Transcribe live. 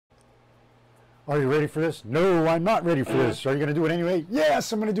Are you ready for this? No, I'm not ready for this. Are you going to do it anyway?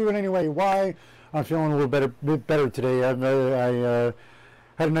 Yes, I'm going to do it anyway. Why? I'm feeling a little bit better today. I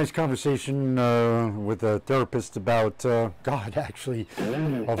had a nice conversation with a therapist about God, actually,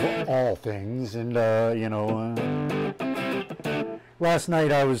 of all things. And last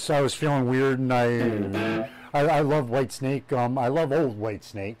night I was feeling weird, and I love Whitesnake. I love old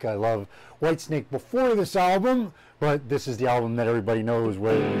Whitesnake. I love Whitesnake before this album, but this is the album that everybody knows.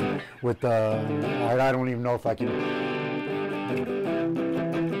 With I don't even know if I can,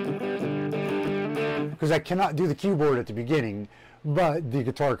 because I cannot do the keyboard at the beginning, but the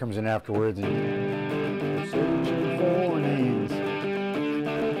guitar comes in afterwards. And searching for names.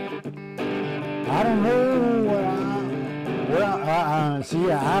 I don't know where I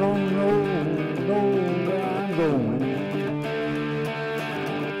see. I don't know where I'm going,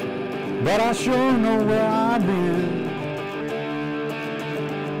 but I sure know where I've been,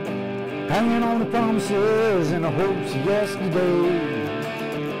 hanging on the promises and the hopes of yesterday.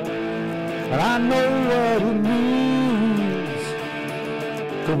 And I know what it means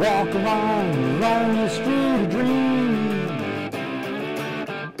to walk along the lonely street of dreams.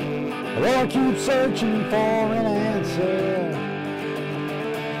 Well, I keep searching for an answer.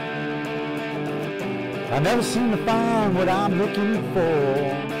 I never seem to find what I'm looking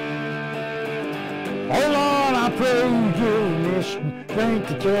for. Oh Lord, I pray you give me strength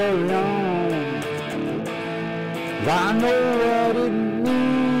to carry on. 'Cause I know what it means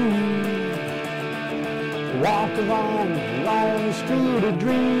to walk along the lonely street of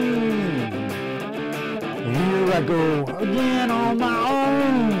dreams. Here I go again on my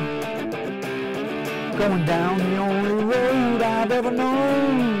own, going down the only road I've ever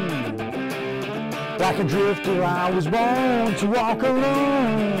known. Like a drifter, I was born to walk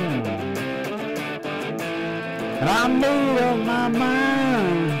alone. And I made up my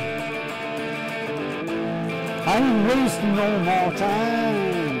mind, I ain't wasting no more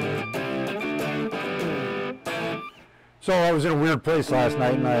time. So I was in a weird place last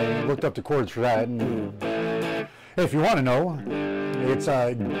night, and I looked up the chords for that. And if you want to know, it's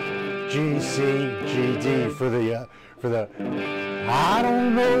G, C, G, D for the I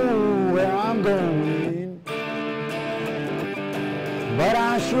don't know where I'm going, but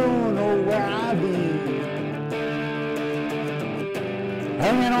I sure know where I've been,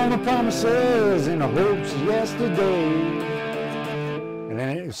 hanging on the promises and the hopes of yesterday. And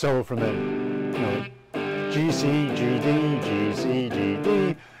then so from the G, C, G, D, G, C, G,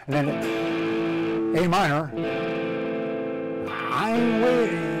 D, and then A minor. I'm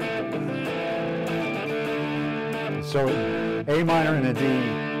waiting. So A minor and a D.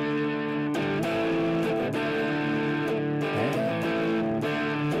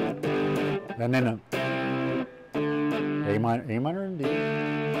 And then A minor and D.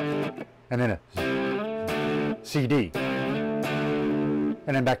 And then a C, D. And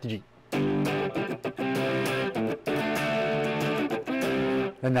then back to G.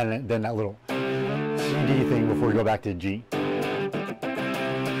 And then that little C, D thing before we go back to G.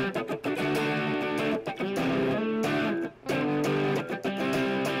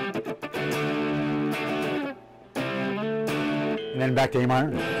 And then back to A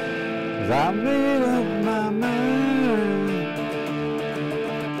minor. 'Cause I made up my mind,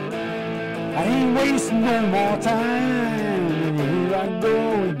 I ain't wasting no more time. And here I go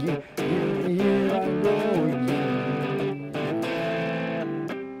again, here I go again,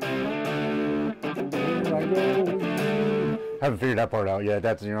 here I go again. Haven't figured that part out yet.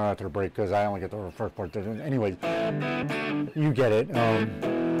 That's after the break, because I only get the first part. Anyways, you get it.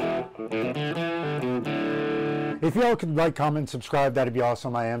 If y'all could like, comment, subscribe, that'd be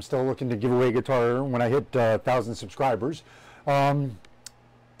awesome. I am still looking to give away a guitar when I hit 1,000 subscribers.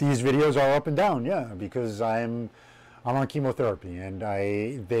 These videos are up and down, yeah, because I'm on chemotherapy, and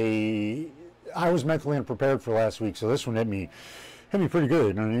I was mentally unprepared for last week, so this one hit me pretty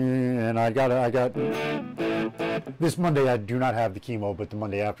good. And I got this Monday I do not have the chemo, but the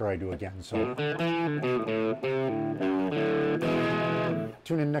Monday after I do again. So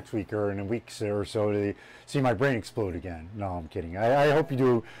tune in next week or in a week or so to see my brain explode again. No, I'm kidding. I hope you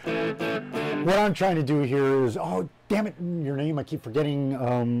do. What I'm trying to do here is, oh damn it, your name I keep forgetting.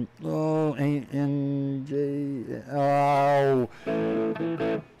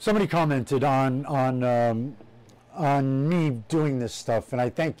 Somebody commented on me doing this stuff, and I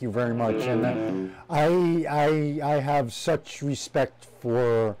thank you very much. And I have such respect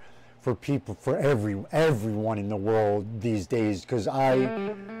for people, for everyone in the world these days, because I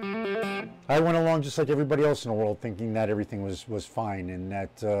went along just like everybody else in the world, thinking that everything was fine, and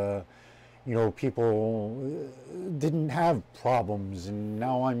that people didn't have problems, and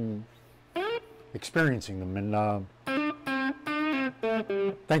now I'm experiencing them. And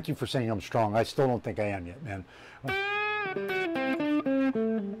thank you for saying I'm strong. I still don't think I am yet, man.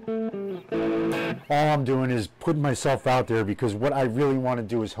 All I'm doing is putting myself out there, because what I really want to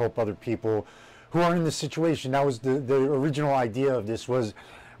do is help other people who are in this situation. That was the original idea of this, was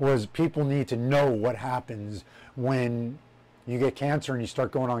people need to know what happens when you get cancer and you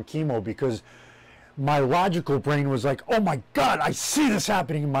start going on chemo, because my logical brain was like, oh my God, I see this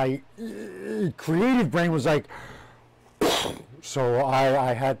happening. My creative brain was like, so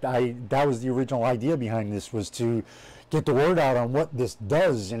that was the original idea behind this, was to get the word out on what this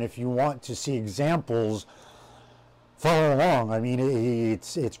does. And if you want to see examples, follow along. I mean,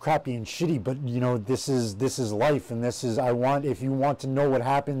 it's crappy and shitty, but you know, this is life, and this is, if you want to know what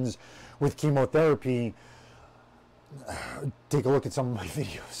happens with chemotherapy, take a look at some of my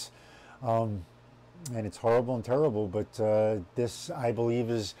videos. And it's horrible and terrible, but this, I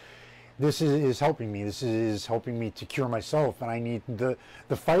believe, is helping me. This is helping me to cure myself, and I need the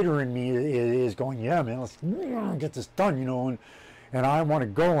fighter in me is going, yeah, man, let's get this done, you know, and I want to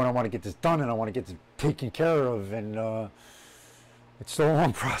go, and I want to get this done, and I want to get this taken care of, and it's still a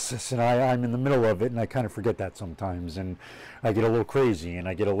long process, and I'm in the middle of it, and I kind of forget that sometimes, and I get a little crazy, and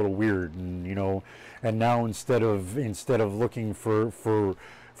I get a little weird, and you know, and now instead of looking for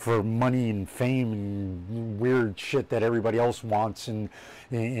money and fame and weird shit that everybody else wants in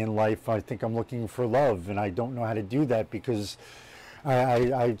life, I think I'm looking for love, and I don't know how to do that, because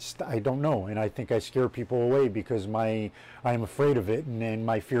I don't know, and I think I scare people away, because I'm afraid of it, and then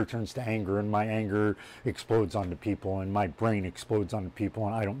my fear turns to anger, and my anger explodes onto people, and my brain explodes onto people,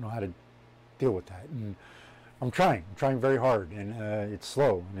 and I don't know how to deal with that. And I'm trying very hard, and it's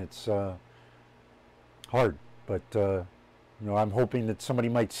slow, and it's hard, but you know, I'm hoping that somebody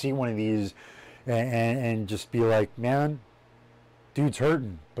might see one of these and just be like, man, dude's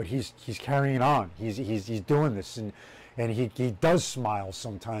hurting, but he's carrying on. He's doing this, and he does smile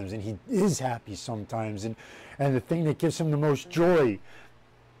sometimes, and he is happy sometimes, and the thing that gives him the most joy,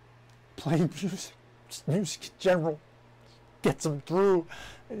 playing music in general, gets him through.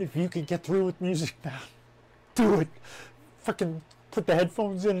 And if you can get through with music now, do it. Fucking put the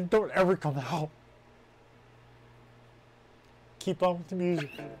headphones in and don't ever come out. Keep on with the music.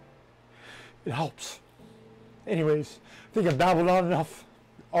 It helps. Anyways, I think I've babbled on enough.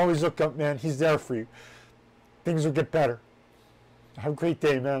 Always look up, man. He's there for you. Things will get better. Have a great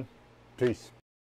day, man. Peace.